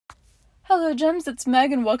Hello Gems, it's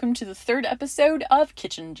Meg and welcome to the third episode of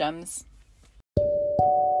Kitchen Gems.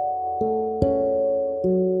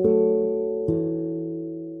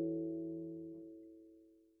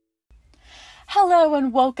 Hello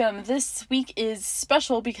and welcome. This week is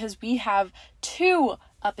special because we have 2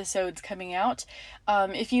 episodes coming out.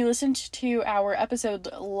 If you listened to our episode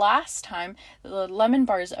last time, the Lemon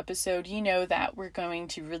Bars episode, you know that we're going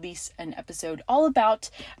to release an episode all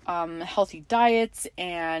about healthy diets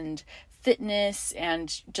and fitness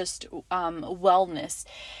and just wellness.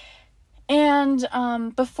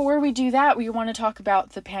 And before we do that, we want to talk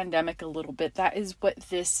about the pandemic a little bit. That is what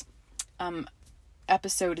this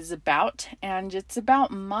episode is about, and it's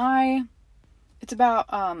about my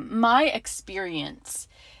experience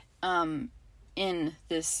in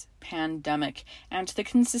this pandemic and the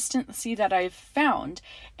consistency that I've found.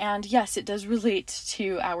 And yes, it does relate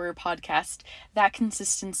to our podcast. That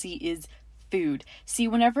consistency is food. See,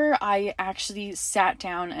 whenever I actually sat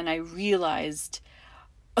down and I realized,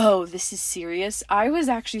 oh, this is serious, I was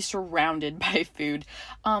actually surrounded by food.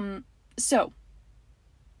 So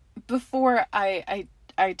before I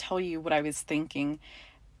tell you what I was thinking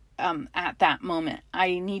at that moment,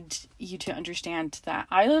 I need you to understand that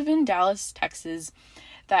I live in Dallas, Texas.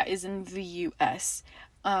 That is in the U.S.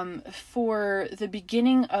 For the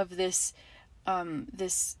beginning of this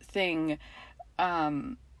thing,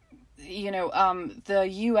 the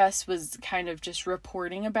U.S. was kind of just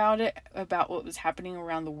reporting about what was happening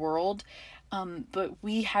around the world. But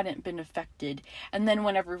we hadn't been affected. And then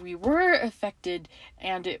whenever we were affected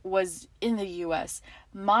and it was in the US,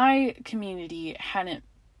 my community hadn't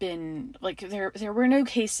been, like, there were no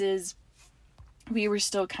cases. We were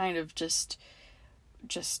still kind of just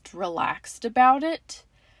relaxed about it.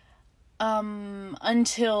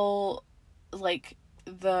 Until like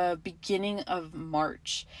the beginning of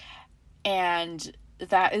March. And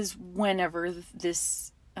that is whenever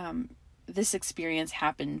this experience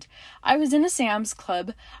happened. I was in a Sam's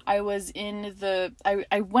Club. I went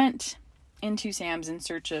into Sam's in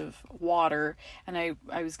search of water, and I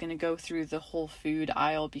was going to go through the whole food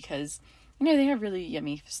aisle because, they have really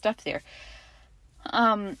yummy stuff there.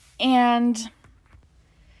 And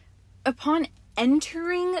upon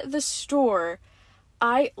entering the store,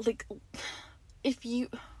 if you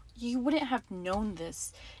wouldn't have known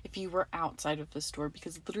this if you were outside of the store,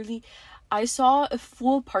 because literally I saw a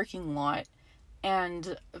full parking lot,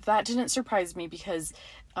 and that didn't surprise me because,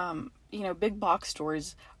 big box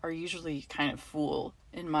stores are usually kind of full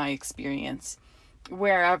in my experience.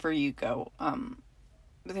 Wherever you go,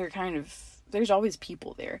 there's always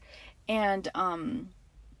people there. And,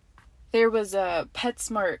 there was a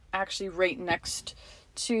PetSmart actually right next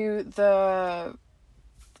to the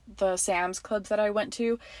Sam's Club that I went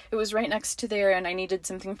to. It was right next to there, and I needed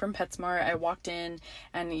something from PetSmart. I walked in,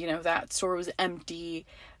 and that store was empty.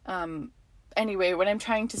 Anyway, what I'm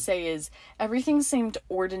trying to say is everything seemed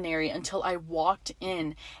ordinary until I walked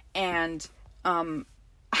in, and I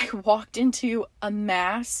walked into a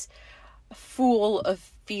mass full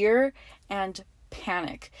of fear and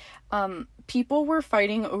panic. People were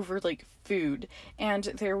fighting over food, and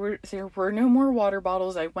there were no more water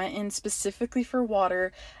bottles. I went in specifically for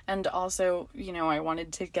water, and also, I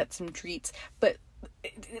wanted to get some treats, but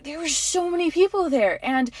there were so many people there,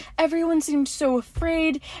 and everyone seemed so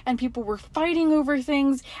afraid, and people were fighting over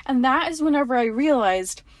things, and that is whenever I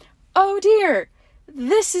realized, oh dear,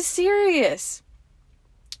 this is serious.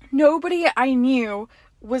 Nobody I knew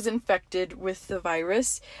was infected with the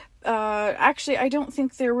virus. Actually, I don't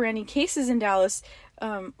think there were any cases in Dallas,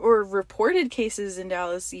 or reported cases in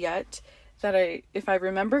Dallas yet, if I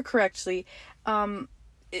remember correctly.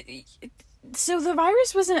 So the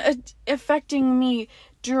virus wasn't affecting me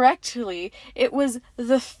directly. It was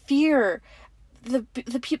the fear, the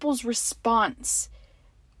people's response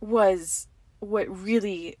was what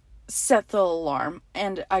really set the alarm.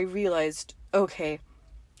 And I realized, okay,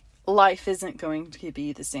 life isn't going to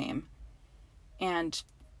be the same. And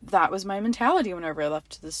that was my mentality whenever I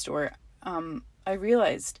left the store. I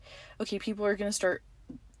realized, okay, people are going to start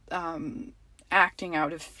acting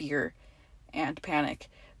out of fear and panic.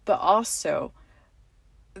 But also,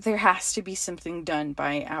 there has to be something done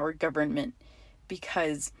by our government,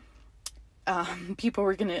 because I'm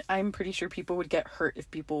pretty sure people would get hurt if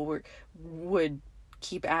people would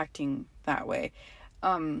keep acting that way.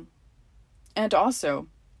 And also,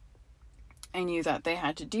 I knew that they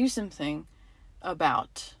had to do something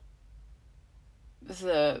about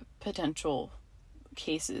the potential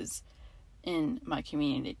cases in my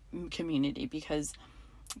community, because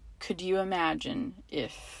could you imagine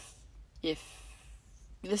if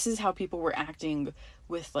this is how people were acting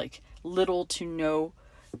with little to no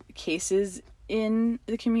cases in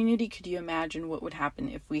the community, could you imagine what would happen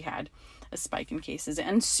if we had a spike in cases?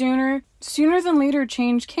 And sooner than later,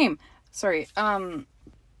 change came.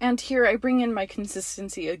 And here I bring in my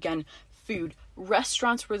consistency again. Food.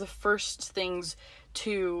 Restaurants were the first things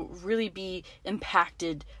to really be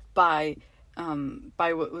impacted by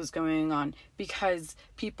what was going on, because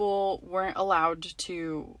people weren't allowed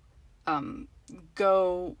to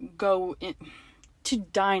go in, to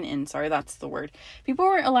dine in. Sorry, that's the word. People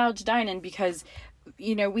weren't allowed to dine in because,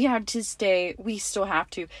 we still have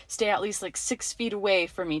to stay at least like 6 feet away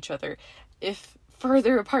from each other. If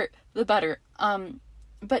further apart, the better.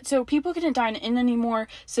 But so people couldn't dine in anymore.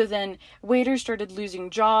 So then waiters started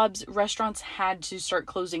losing jobs. Restaurants had to start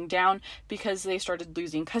closing down because they started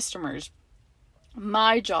losing customers.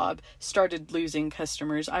 My job started losing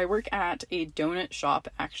customers. I work at a donut shop,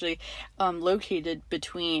 actually, located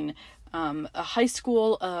between a high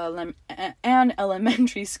school, an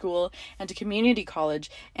elementary school, and a community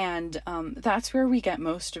college, and that's where we get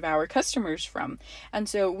most of our customers from. And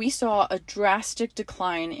so we saw a drastic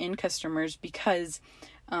decline in customers because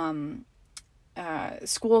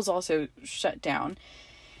schools also shut down,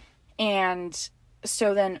 and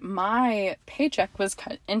so then my paycheck was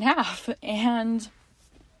cut in half, and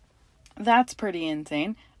that's pretty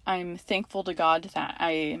insane. I'm thankful to God that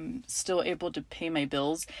I am still able to pay my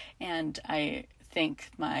bills, and I thank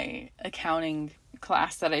my accounting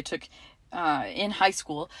class that I took in high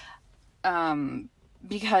school,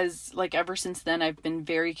 because ever since then I've been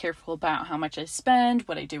very careful about how much I spend,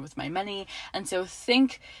 what I do with my money, and so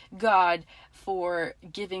thank God for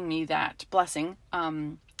giving me that blessing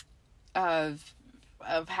of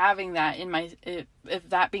having that in my, if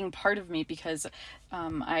that being part of me, because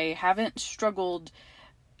I haven't struggled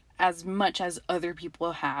as much as other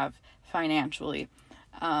people have financially.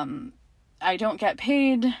 I don't get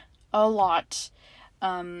paid a lot,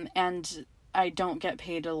 and I don't get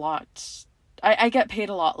paid a lot. I get paid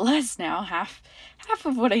a lot less now, half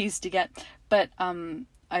of what I used to get, but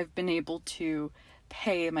I've been able to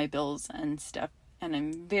pay my bills and stuff, and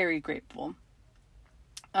I'm very grateful.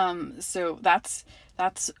 So that's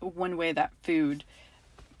one way that food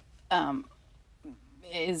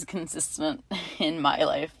is consistent in my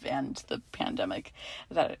life and the pandemic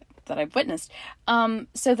that I've witnessed.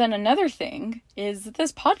 So then another thing is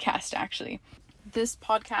this podcast, actually. This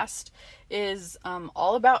podcast is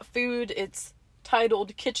all about food. It's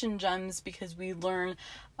titled Kitchen Gems because we learn,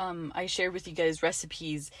 I share with you guys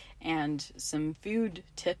recipes and some food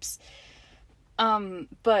tips.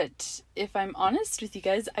 But if I'm honest with you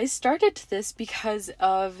guys, I started this because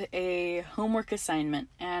of a homework assignment.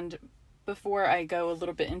 And before I go a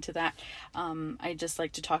little bit into that, I just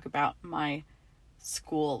like to talk about my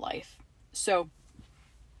school life. So,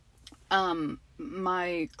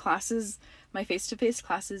 my classes, my face-to-face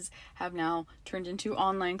classes have now turned into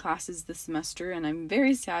online classes this semester, and I'm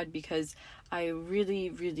very sad because I really,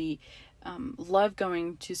 really, love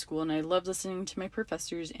going to school, and I love listening to my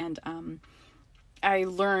professors, and, I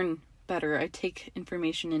learn better. I take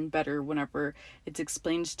information in better whenever it's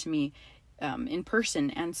explained to me in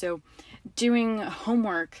person. And so doing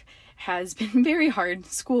homework has been very hard.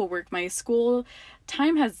 Schoolwork, my school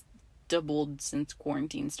time has doubled since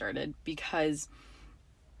quarantine started because,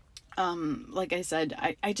 like I said,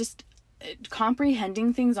 I just,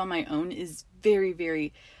 comprehending things on my own is very,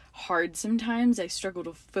 very hard sometimes. I struggle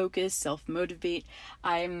to focus, self-motivate.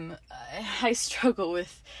 I struggle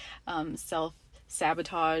with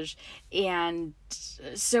self-sabotage, and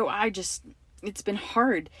so it's been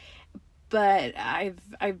hard, but I've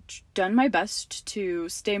done my best to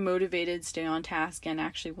stay motivated, stay on task, and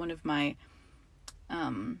actually one of my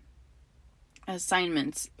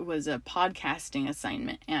assignments was a podcasting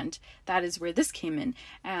assignment, and that is where this came in.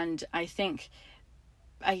 And I think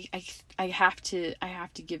I have to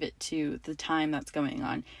give it to the time that's going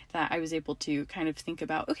on, that I was able to kind of think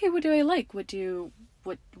about, okay, what do I like? What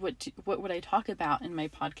would I talk about in my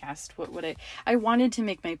podcast? I wanted to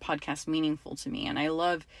make my podcast meaningful to me, and I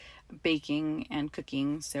love baking and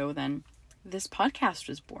cooking. So then this podcast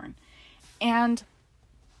was born. And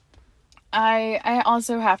I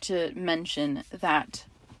also have to mention that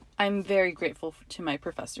I'm very grateful to my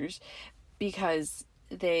professors because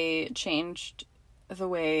they changed the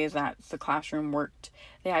way that the classroom worked.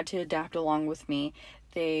 They had to adapt along with me.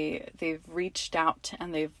 They've reached out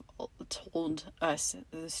and they've told us,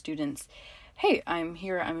 the students, hey, I'm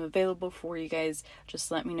here, I'm available for you guys. Just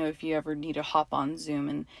let me know if you ever need to hop on Zoom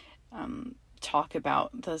and talk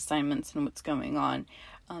about the assignments and what's going on.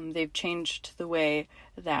 They've changed the way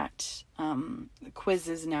that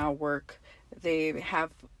quizzes now work. They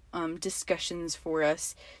have discussions for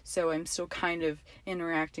us, so I'm still kind of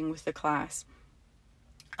interacting with the class.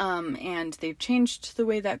 And they've changed the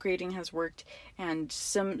way that grading has worked, and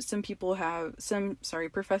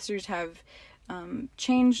professors have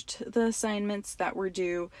changed the assignments that were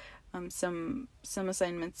due. Some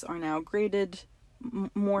assignments are now graded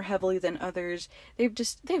more heavily than others.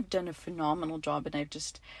 They've done a phenomenal job, and I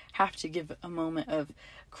just have to give a moment of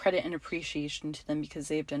credit and appreciation to them, because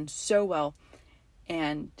they've done so well.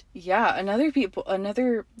 And yeah, another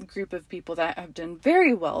group of people that have done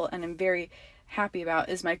very well and I'm very happy about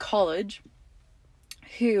is my college,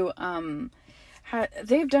 who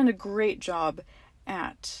they've done a great job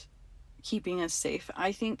at keeping us safe.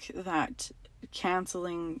 I think that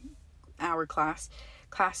canceling our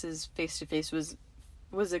classes face to face was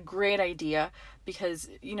a great idea, because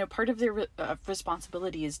part of their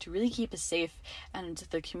responsibility is to really keep us safe and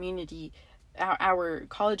the community, our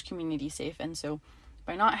college community, safe. And so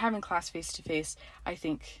by not having class face to face, I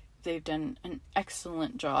think they've done an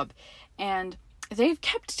excellent job, and they've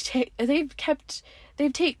taken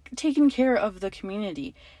care of the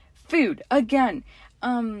community. Food again,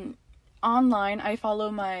 online. I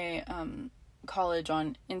follow my college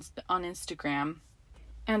on Instagram,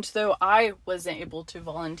 and though I wasn't able to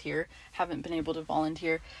volunteer, haven't been able to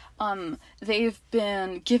volunteer, they've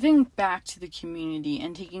been giving back to the community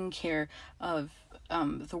and taking care of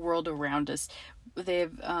the world around us.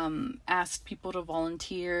 They've asked people to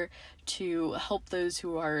volunteer to help those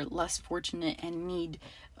who are less fortunate and need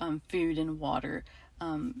food and water.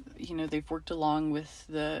 They've worked along with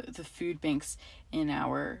the food banks in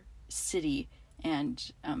our city,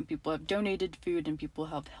 and people have donated food, and people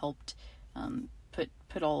have helped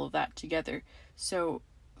put all of that together. So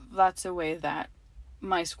that's a way that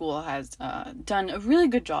my school has done a really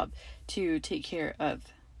good job to take care of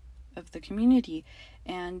the community.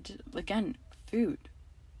 And again, food.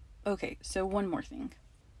 Okay, so one more thing.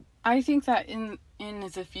 I think that in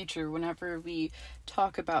the future, whenever we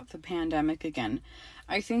talk about the pandemic again,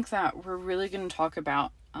 I think that we're really going to talk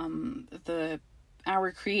about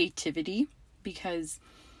our creativity, because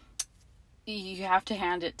you have to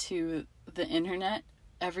hand it to the internet.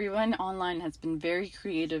 Everyone online has been very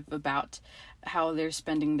creative about how they're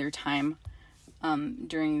spending their time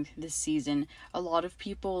during this season. A lot of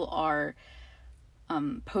people are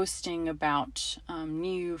posting about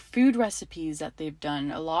new food recipes that they've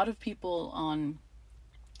done. A lot of people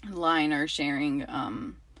online are sharing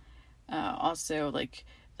also like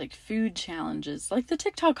food challenges, like the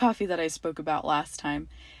TikTok coffee that I spoke about last time.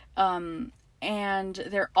 And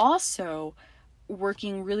they're also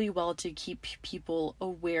working really well to keep people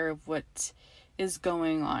aware of what is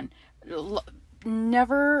going on.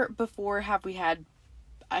 Never before have we had,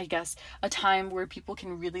 I guess, a time where people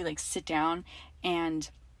can really sit down and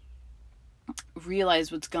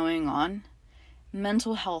realize what's going on.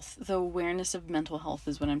 Mental health, the awareness of mental health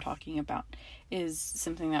is what I'm talking about, is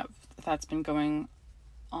something that's been going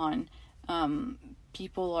on.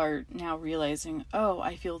 People are now realizing, oh,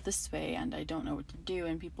 I feel this way and I don't know what to do.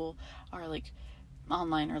 And people are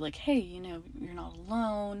online are hey, you're not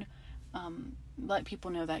alone. Let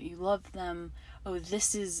people know that you love them. Oh,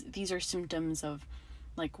 these are symptoms of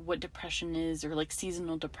what depression is, or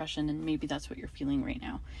seasonal depression, and maybe that's what you're feeling right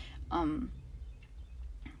now.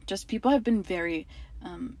 Just people have been very,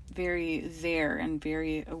 very there and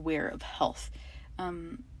very aware of health.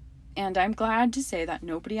 And I'm glad to say that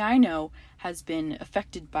nobody I know has been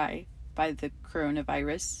affected by the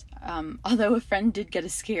coronavirus. Although a friend did get a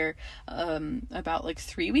scare about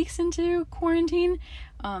 3 weeks into quarantine.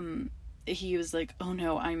 He was like, oh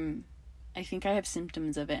no, I think I have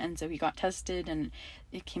symptoms of it. And so he got tested and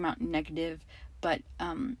it came out negative. But,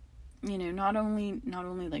 not only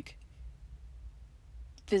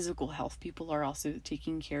physical health, people are also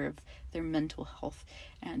taking care of their mental health,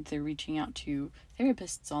 and they're reaching out to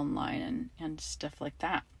therapists online and stuff like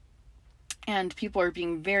that. And people are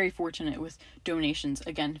being very fortunate with donations.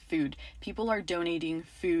 Again, food. People are donating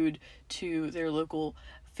food to their local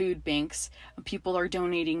food banks. People are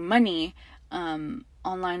donating money.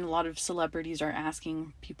 Online, a lot of celebrities are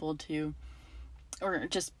asking people to, or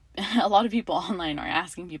just a lot of people online are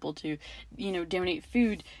asking people to, donate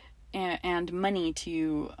food and money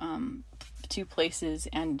to places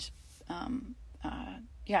and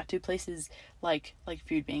to places like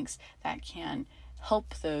food banks that can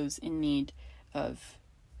help those in need of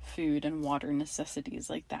food and water necessities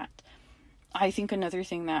like that. I think another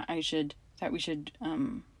thing that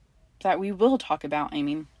we will talk about,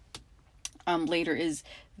 later, is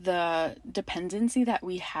the dependency that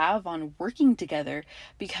we have on working together,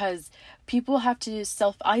 because people have to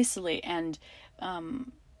self-isolate, and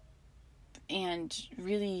And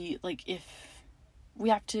really, like, if we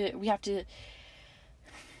have to,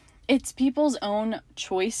 it's people's own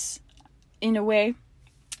choice in a way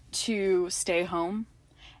to stay home,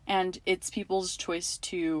 and it's people's choice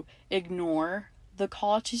to ignore the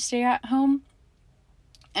call to stay at home.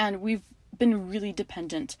 And we've been really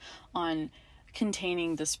dependent on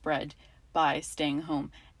containing the spread by staying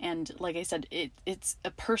home. And like I said, it's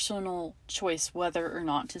a personal choice whether or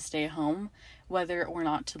not to stay home, whether or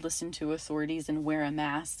not to listen to authorities and wear a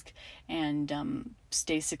mask and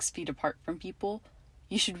stay 6 feet apart from people.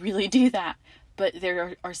 You should really do that. But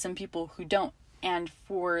there are some people who don't. And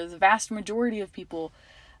for the vast majority of people,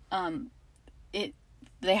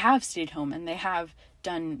 they have stayed home and they have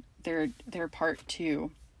done their part to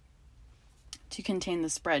contain the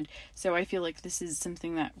spread. So I feel like this is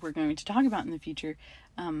something that we're going to talk about in the future,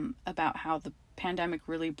 about how the pandemic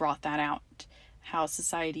really brought that out, how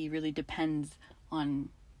society really depends on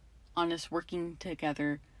us working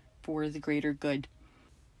together for the greater good.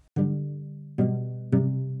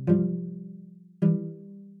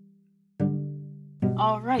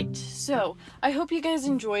 All right, so I hope you guys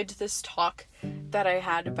enjoyed this talk that I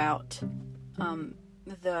had about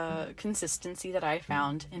the consistency that I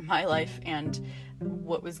found in my life and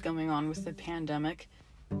what was going on with the pandemic.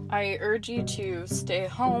 I urge you to stay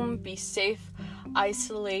home, be safe,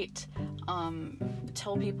 isolate,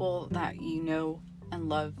 tell people that you know and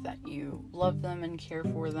love that you love them and care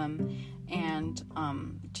for them, and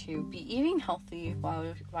to be eating healthy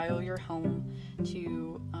while you're home,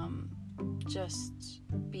 to just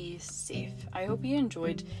be safe. I hope you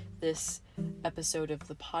enjoyed this episode of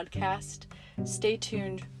the podcast. Stay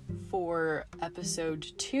tuned for episode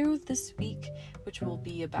 2 this week, which will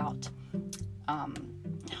be about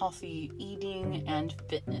healthy eating and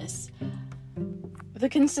fitness. The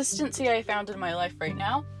consistency I found in my life right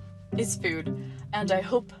now is food, and I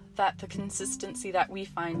hope that the consistency that we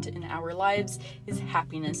find in our lives is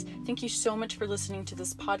happiness. Thank you so much for listening to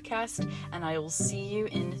this podcast, and I will see you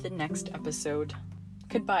in the next episode.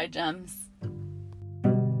 Goodbye, gems.